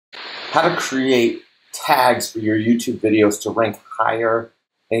how to create tags for your YouTube videos to rank higher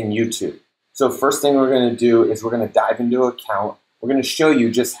in YouTube. So first thing we're going to do is we're going to dive into account. We're going to show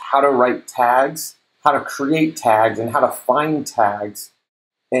you just how to write tags, how to create tags, and how to find tags,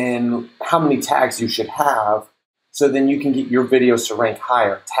 and how many tags you should have so then you can get your videos to rank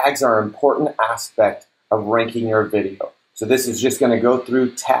higher. Tags are an important aspect of ranking your video. So this is just going to go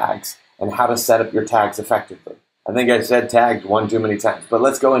through tags and how to set up your tags effectively. I think I said tagged one too many times, but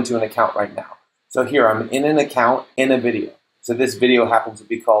let's go into an account right now. So here I'm in an account in a video. So this video happens to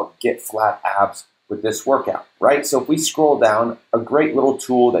be called Get Flat Abs with this workout, right? So if we scroll down, a great little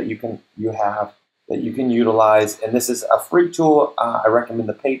tool that you can utilize, and this is a free tool. I recommend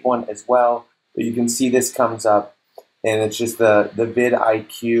the paid one as well. But you can see this comes up, and it's just the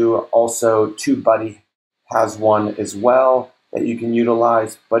vidIQ. Also, TubeBuddy has one as well that you can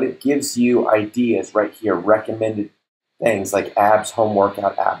utilize, but it gives you ideas right here, recommended things like abs, home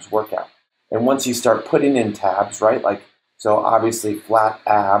workout, abs workout. And once you start putting in tabs, right, like, so obviously flat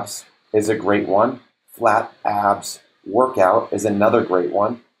abs is a great one. Flat abs workout is another great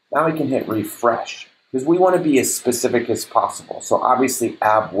one. Now we can hit refresh because we want to be as specific as possible. So obviously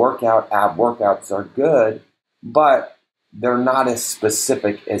ab workouts are good, but they're not as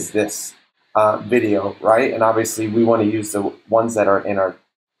specific as this video, right? And obviously we want to use the ones that are in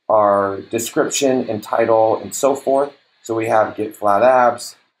our description and title and so forth. So we have Get Flat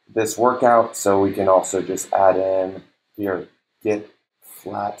Abs, this workout, so we can also just add in here, Get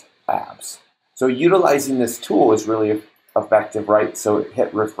Flat Abs. So utilizing this tool is really effective, right? So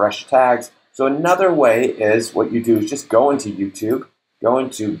hit refresh tags. So another way is what you do is just go into YouTube, go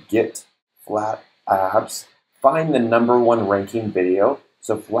into Get Flat Abs, find the #1 ranking video.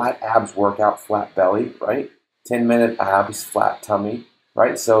 So flat abs workout, flat belly, right? 10-minute abs, flat tummy,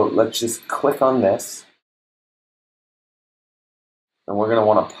 right? So let's just click on this. And we're going to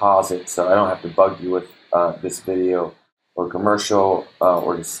want to pause it so I don't have to bug you with this video or commercial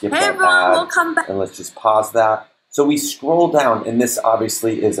or to skip that ad. We'll come back. And let's just pause that. So we scroll down, and this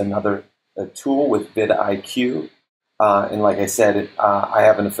obviously is another tool with vidIQ. And like I said, I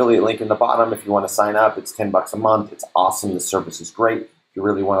have an affiliate link in the bottom. If you want to sign up, it's $10 a month. It's awesome. The service is great. If you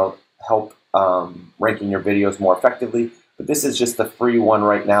really want to help ranking your videos more effectively. But this is just the free one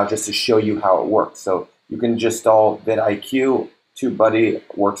right now just to show you how it works. So you can just install vidIQ. TubeBuddy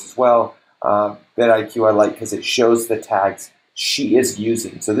works as well. vidIQ I like because it shows the tags she is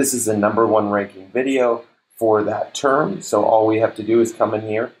using. So this is the #1 ranking video for that term. So all we have to do is come in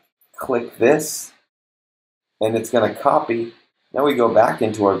here, click this, and it's going to copy. Now we go back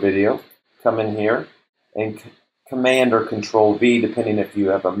into our video, come in here, and Command or Control V, depending if you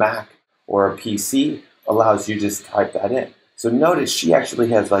have a Mac or a PC, allows you to just type that in. So notice she actually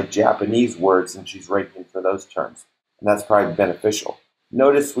has like Japanese words and she's ranking for those terms. And that's probably beneficial.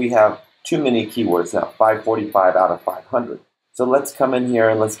 Notice we have too many keywords now, 545 out of 500. So let's come in here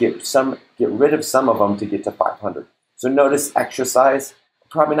and let's get rid of some of them to get to 500. So notice exercise,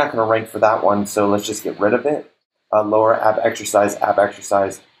 probably not going to rank for that one, so let's just get rid of it. Lower ab exercise,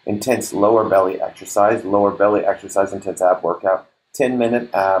 intense lower belly exercise, intense ab workout,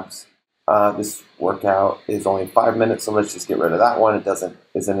 10-minute abs. This workout is only 5 minutes, so let's just get rid of that one. It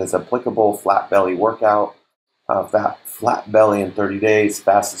isn't as applicable. Flat belly workout, flat belly in 30 days,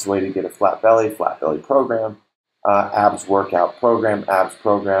 fastest way to get a flat belly program, abs workout program, abs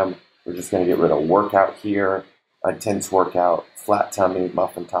program. We're just going to get rid of workout here, intense workout, flat tummy,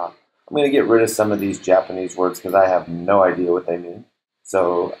 muffin top. I'm going to get rid of some of these Japanese words because I have no idea what they mean.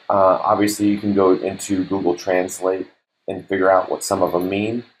 So obviously you can go into Google Translate and figure out what some of them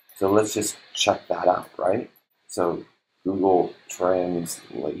mean. So let's just check that out, right? So Google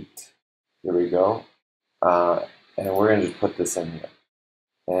Translate, here we go. And we're going to just put this in here.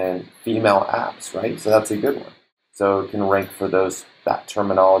 And female abs, right? So that's a good one. So it can rank for that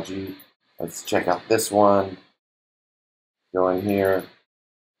terminology. Let's check out this one. Go in here,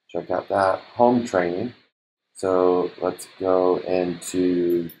 check out that. Home training. So let's go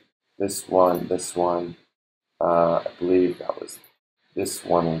into this one. I believe that was this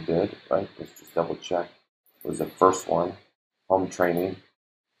one we did, right? Let's just double check. It was the first one, home training.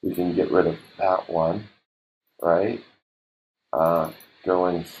 We can get rid of that one, right? Go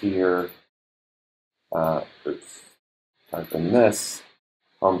in here, type in this,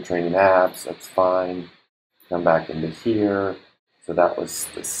 home training abs, that's fine. Come back into here. So that was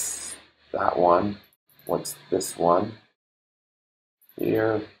that one. What's this one?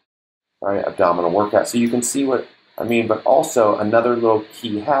 Here, right? Abdominal workout. So you can see what I mean, but also another little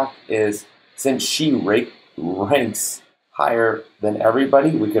key hack is since she ranks higher than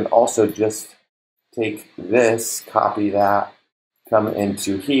everybody, we can also just take this, copy that, come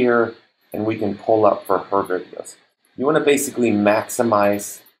into here, and we can pull up for her videos. You want to basically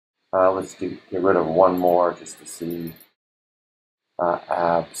maximize, let's get rid of one more just to see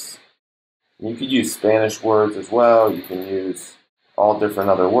abs. You could use Spanish words as well. You can use all different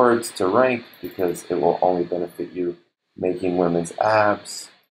other words to rank because it will only benefit you making women's abs.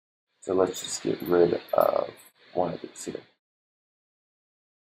 So let's just get rid of one of these here.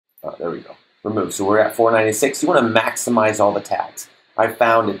 There we go. Remove. So we're at 496. You want to maximize all the tags. I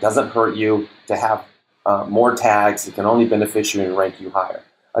found it doesn't hurt you to have more tags. It can only benefit you and rank you higher.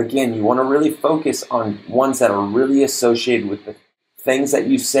 Again, you want to really focus on ones that are really associated with the things that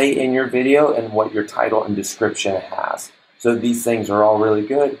you say in your video and what your title and description has. So these things are all really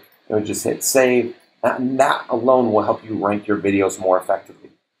good. You'll just hit save, and that alone will help you rank your videos more effectively.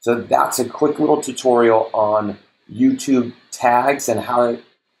 So that's a quick little tutorial on YouTube tags and how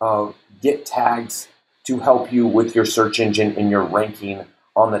to get tags to help you with your search engine and your ranking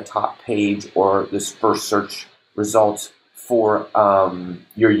on the top page or this first search results for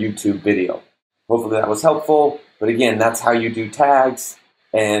your YouTube video. Hopefully that was helpful. But again, that's how you do tags.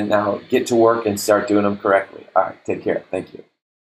 And now get to work and start doing them correctly. All right, take care. Thank you.